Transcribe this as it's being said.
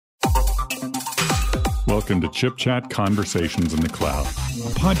welcome to Chip Chat Conversations in the Cloud,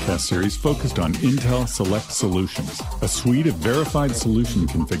 a podcast series focused on Intel Select Solutions, a suite of verified solution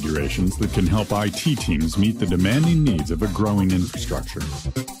configurations that can help IT teams meet the demanding needs of a growing infrastructure.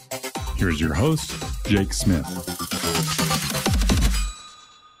 Here's your host, Jake Smith.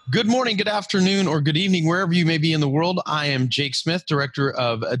 Good morning, good afternoon, or good evening, wherever you may be in the world. I am Jake Smith, Director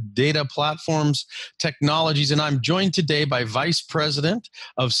of Data Platforms Technologies, and I'm joined today by Vice President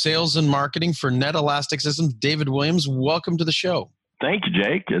of Sales and Marketing for NetElastic Systems, David Williams. Welcome to the show. Thank you,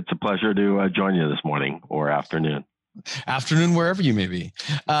 Jake. It's a pleasure to join you this morning or afternoon. Afternoon, wherever you may be.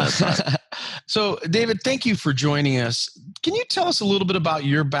 So, David, thank you for joining us. Can you tell us a little bit about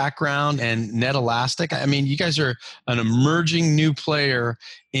your background and NetElastic? I mean, you guys are an emerging new player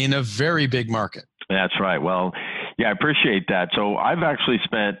in a very big market. That's right. Well, yeah, I appreciate that. So I've actually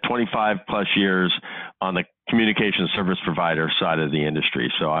spent 25 plus years on the communication service provider side of the industry.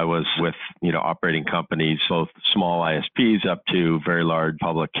 So I was with, operating companies, both small ISPs up to very large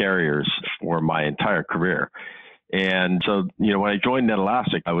public carriers for my entire career. And so, when I joined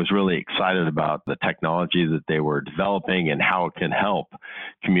NetElastic, I was really excited about the technology that they were developing and how it can help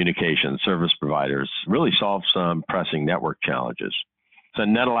communication service providers really solve some pressing network challenges. So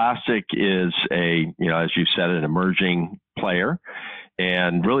NetElastic is as you said, an emerging player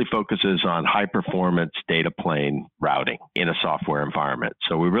and really focuses on high performance data plane routing in a software environment.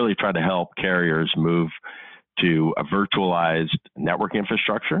 So we really try to help carriers move to a virtualized network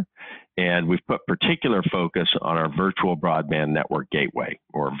infrastructure. And we've put particular focus on our virtual broadband network gateway,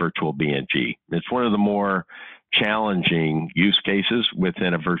 or virtual BNG. It's one of the more challenging use cases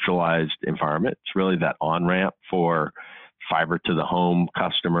within a virtualized environment. It's really that on-ramp for fiber to the home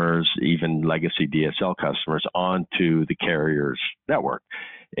customers, even legacy DSL customers, onto the carrier's network.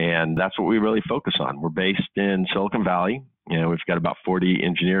 And that's what we really focus on. We're based in Silicon Valley. We've got about 40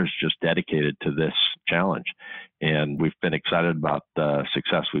 engineers just dedicated to this challenge. And we've been excited about the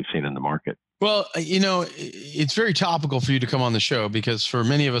success we've seen in the market. Well, it's very topical for you to come on the show because for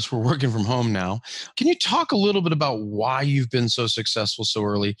many of us, we're working from home now. Can you talk a little bit about why you've been so successful so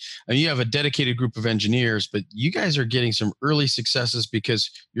early? I mean, you have a dedicated group of engineers, but you guys are getting some early successes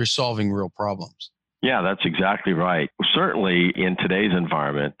because you're solving real problems. Yeah, that's exactly right. Certainly in today's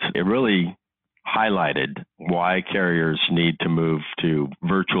environment, it really highlighted why carriers need to move to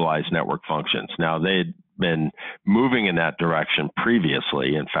virtualized network functions. Now, they'd been moving in that direction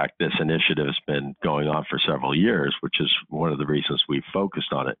previously. In fact, this initiative has been going on for several years, which is one of the reasons we've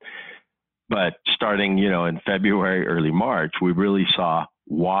focused on it. But starting, in February, early March, we really saw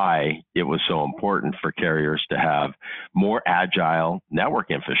why it was so important for carriers to have more agile network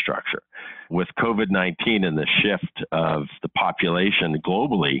infrastructure. With COVID-19 and the shift of the population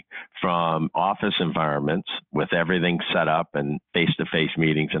globally from office environments with everything set up and face-to-face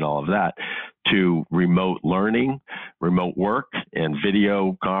meetings and all of that to remote learning, remote work, and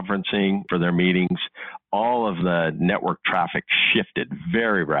video conferencing for their meetings, all of the network traffic shifted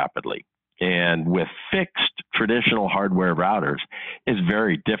very rapidly. And with fixed traditional hardware routers, it's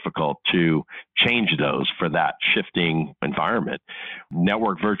very difficult to change those for that shifting environment.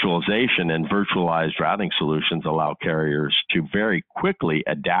 Network virtualization and virtualized routing solutions allow carriers to very quickly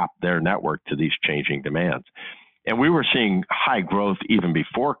adapt their network to these changing demands. And we were seeing high growth even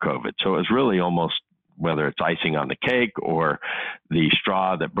before COVID. So it was really almost, whether it's icing on the cake or the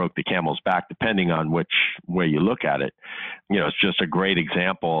straw that broke the camel's back, depending on which way you look at it, it's just a great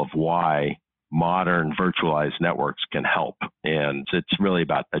example of why modern virtualized networks can help. And it's really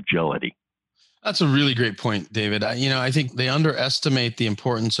about agility. That's a really great point, David. I think they underestimate the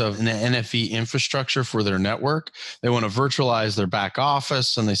importance of an NFV infrastructure for their network. They want to virtualize their back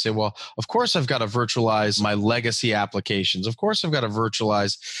office, and they say, well, of course I've got to virtualize my legacy applications. Of course I've got to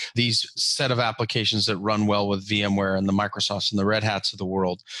virtualize these set of applications that run well with VMware and the Microsofts and the Red Hats of the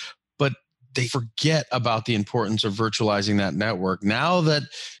world. But they forget about the importance of virtualizing that network. Now that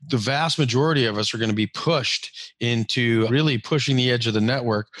the vast majority of us are going to be pushed into really pushing the edge of the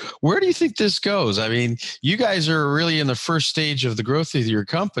network, where do you think this goes? I mean, you guys are really in the first stage of the growth of your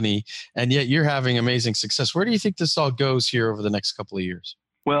company, and yet you're having amazing success. Where do you think this all goes here over the next couple of years?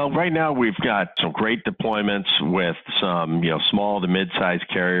 Well, right now we've got some great deployments with some, small to mid-sized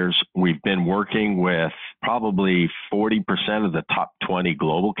carriers. We've been working with probably 40% of the top 20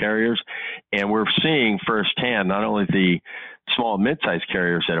 global carriers, and we're seeing firsthand not only the small and mid-sized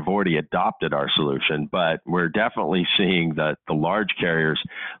carriers that have already adopted our solution, but we're definitely seeing that the large carriers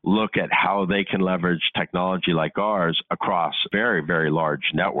look at how they can leverage technology like ours across very, very large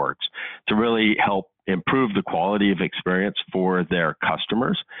networks to really help improve the quality of experience for their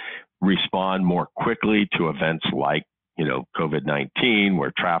customers, respond more quickly to events like COVID-19,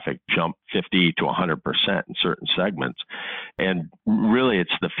 where traffic jumped 50 to 100% in certain segments. And really, it's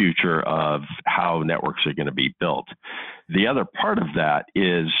the future of how networks are going to be built. The other part of that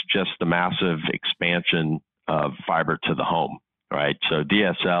is just the massive expansion of fiber to the home. Right. So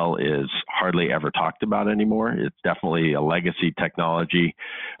DSL is hardly ever talked about anymore. It's definitely a legacy technology.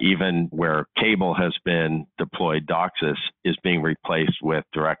 Even where cable has been deployed, DOCSIS is being replaced with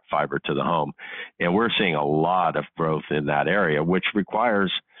direct fiber to the home. And we're seeing a lot of growth in that area, which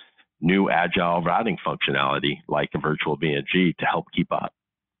requires new agile routing functionality like a virtual BNG to help keep up.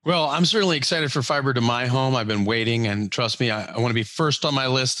 Well, I'm certainly excited for fiber to my home. I've been waiting, and trust me, I want to be first on my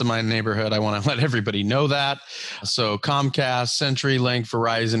list in my neighborhood. I want to let everybody know that. So Comcast, CenturyLink,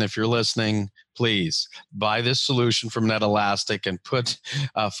 Verizon, if you're listening, please buy this solution from NetElastic and put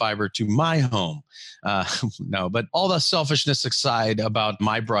fiber to my home. No, but all the selfishness aside about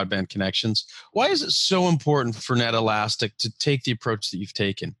my broadband connections, why is it so important for NetElastic to take the approach that you've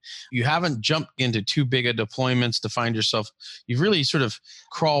taken? You haven't jumped into too big of deployments to find yourself. You've really sort of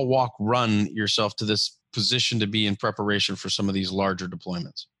crawl, walk, run yourself to this position to be in preparation for some of these larger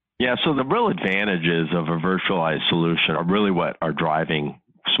deployments. Yeah, so the real advantages of a virtualized solution are really what are driving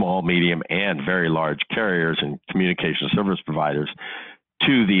small, medium, and very large carriers and communication service providers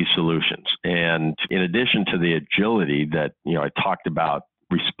to these solutions. And in addition to the agility that I talked about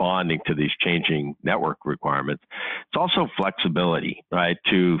responding to these changing network requirements, it's also flexibility, right?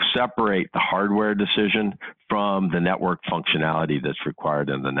 To separate the hardware decision from the network functionality that's required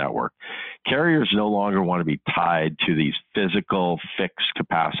in the network. Carriers no longer want to be tied to these physical fixed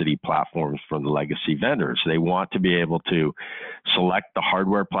capacity platforms from the legacy vendors. They want to be able to select the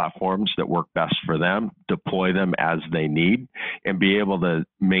hardware platforms that work best for them, deploy them as they need, and be able to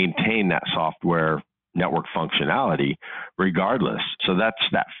maintain that software network functionality regardless. So that's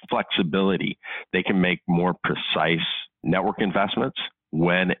that flexibility. They can make more precise network investments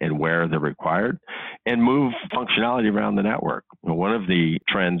when and where they're required and move functionality around the network. One of the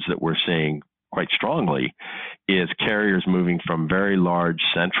trends that we're seeing quite strongly is carriers moving from very large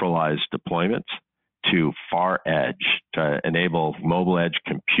centralized deployments to far edge to enable mobile edge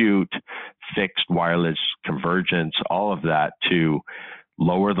compute, fixed wireless convergence, all of that to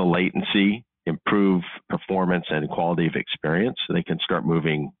lower the latency, improve performance and quality of experience. So they can start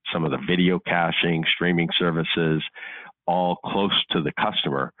moving some of the video caching, streaming services, all close to the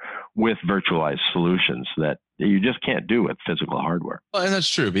customer with virtualized solutions that you just can't do with physical hardware. Well, and that's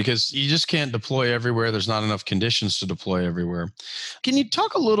true because you just can't deploy everywhere. There's not enough conditions to deploy everywhere. Can you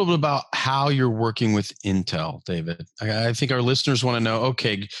talk a little bit about how you're working with Intel, David? I think our listeners want to know,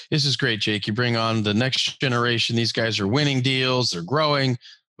 okay, this is great, Jake. You bring on the next generation. These guys are winning deals. They're growing.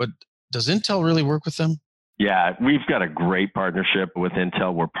 But does Intel really work with them? Yeah, we've got a great partnership with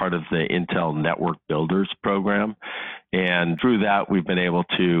Intel. We're part of the Intel Network Builders program. And through that, we've been able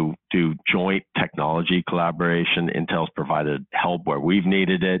to do joint technology collaboration. Intel's provided help where we've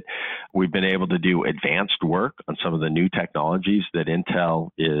needed it. We've been able to do advanced work on some of the new technologies that Intel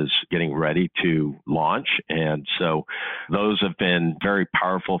is getting ready to launch. And so those have been very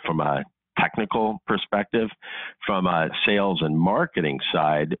powerful from a technical perspective. From a sales and marketing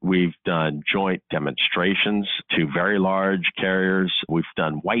side, we've done joint demonstrations to very large carriers. We've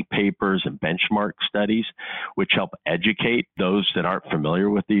done white papers and benchmark studies, which help educate those that aren't familiar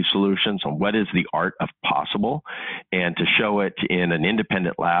with these solutions on what is the art of possible, and to show it in an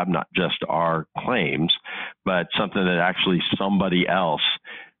independent lab, not just our claims, but something that actually somebody else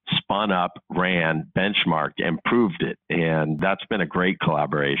spun up, ran, benchmarked, and proved it. And that's been a great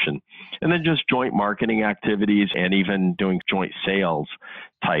collaboration. And then just joint marketing activities and even doing joint sales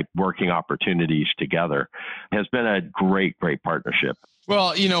type working opportunities together has been a great, great partnership.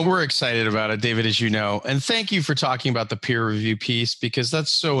 Well, we're excited about it, David, as you know, and thank you for talking about the peer review piece because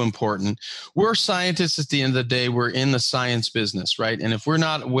that's so important. We're scientists at the end of the day. We're in the science business, right? And if we're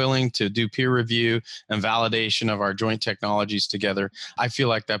not willing to do peer review and validation of our joint technologies together, I feel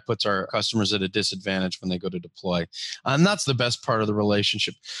like that puts our customers at a disadvantage when they go to deploy. And that's the best part of the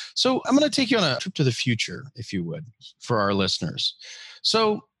relationship. So I'm going to take you on a trip to the future, if you would, for our listeners.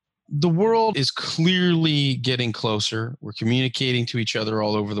 So the world is clearly getting closer. We're communicating to each other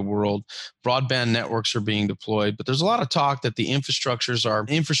all over the world. Broadband networks are being deployed, but there's a lot of talk that the infrastructures of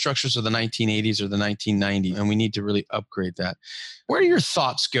the 1980s or the 1990s, and we need to really upgrade that. Where do your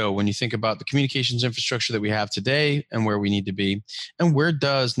thoughts go when you think about the communications infrastructure that we have today and where we need to be? And where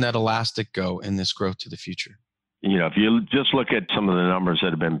does NetElastic go in this growth to the future? If you just look at some of the numbers that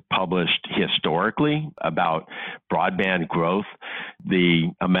have been published historically about broadband growth,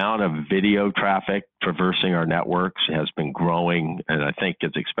 the amount of video traffic traversing our networks has been growing, and I think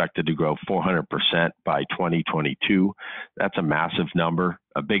it's expected to grow 400% by 2022. That's a massive number,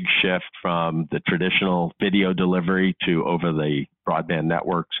 a big shift from the traditional video delivery to over the broadband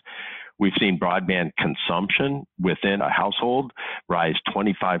networks. We've seen broadband consumption within a household rise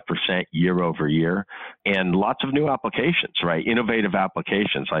 25% year over year, and lots of new applications, right? Innovative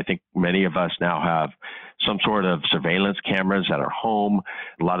applications. I think many of us now have some sort of surveillance cameras at our home.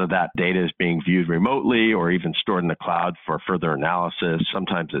 A lot of that data is being viewed remotely or even stored in the cloud for further analysis.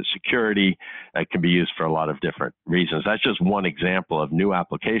 Sometimes it's security. It can be used for a lot of different reasons. That's just one example of new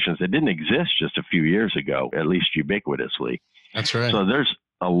applications that didn't exist just a few years ago, at least ubiquitously. That's right. So there's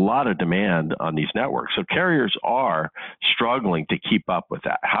a lot of demand on these networks. So carriers are struggling to keep up with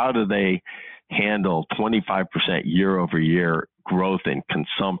that. How do they handle 25% year over year growth in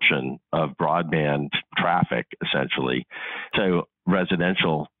consumption of broadband traffic, essentially, to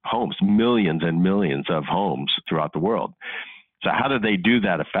residential homes, millions and millions of homes throughout the world? So how do they do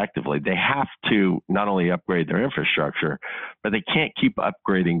that effectively? They have to not only upgrade their infrastructure, but they can't keep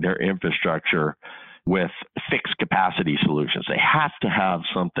upgrading their infrastructure with fixed capacity solutions. They have to have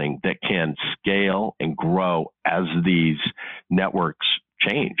something that can scale and grow as these networks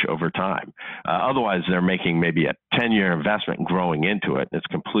change over time. Otherwise, they're making maybe a 10-year investment and growing into it. It's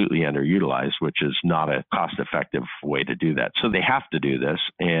completely underutilized, which is not a cost-effective way to do that. So they have to do this,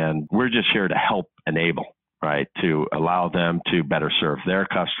 and we're just here to help enable, right, to allow them to better serve their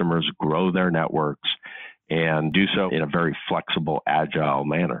customers, grow their networks, and do so in a very flexible, agile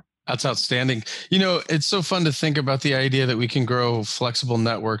manner. That's outstanding. It's so fun to think about the idea that we can grow flexible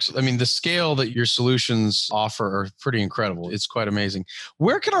networks. I mean, the scale that your solutions offer are pretty incredible. It's quite amazing.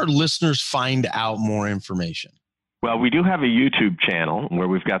 Where can our listeners find out more information? Well, we do have a YouTube channel where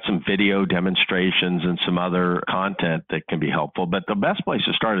we've got some video demonstrations and some other content that can be helpful. But the best place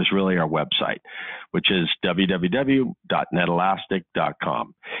to start is really our website, which is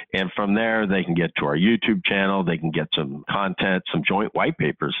www.netalastic.com. And from there, they can get to our YouTube channel. They can get some content, some joint white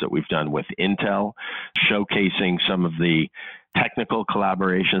papers that we've done with Intel, showcasing some of the technical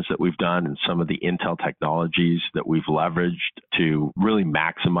collaborations that we've done and some of the Intel technologies that we've leveraged to really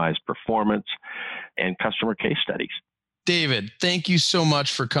maximize performance, and customer case studies. David, thank you so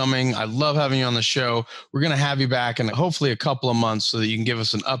much for coming. I love having you on the show. We're going to have you back in hopefully a couple of months so that you can give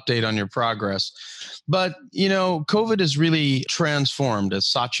us an update on your progress. But, COVID has really transformed. As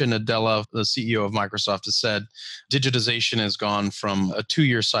Satya Nadella, the CEO of Microsoft, has said, digitization has gone from a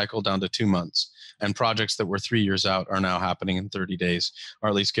 2-year cycle down to 2 months. And projects that were 3 years out are now happening in 30 days, or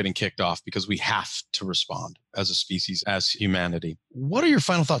at least getting kicked off because we have to respond as a species, as humanity. What are your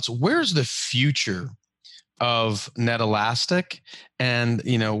final thoughts? Where's the future of NetElastic? And,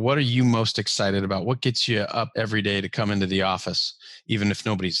 what are you most excited about? What gets you up every day to come into the office, even if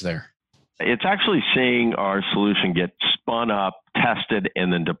nobody's there? It's actually seeing our solution get spun up, tested,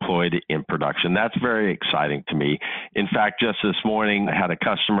 and then deployed in production. That's very exciting to me. In fact, just this morning, I had a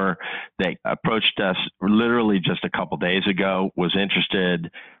customer that approached us literally just a couple days ago, was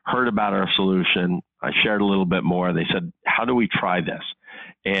interested, heard about our solution. I shared a little bit more. They said, how do we try this?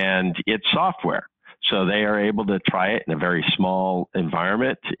 And it's software. So they are able to try it in a very small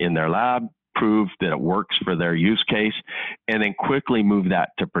environment in their lab, prove that it works for their use case, and then quickly move that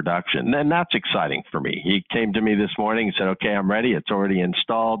to production. And that's exciting for me. He came to me this morning and said, okay, I'm ready. It's already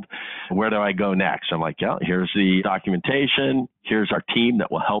installed. Where do I go next? I'm like, yeah, here's the documentation. Here's our team that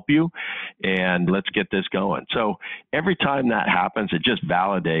will help you, and let's get this going. So every time that happens, it just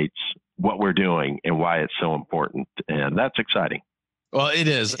validates what we're doing and why it's so important. And that's exciting. Well, it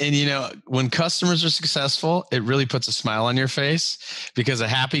is. And, when customers are successful, it really puts a smile on your face because a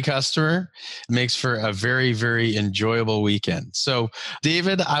happy customer makes for a very, very enjoyable weekend. So,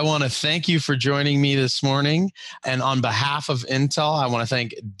 David, I want to thank you for joining me this morning. And on behalf of Intel, I want to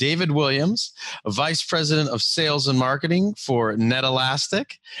thank David Williams, Vice President of Sales and Marketing for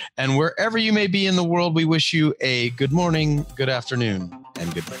NetElastic. And wherever you may be in the world, we wish you a good morning, good afternoon,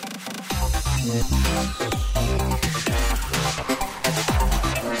 and good night.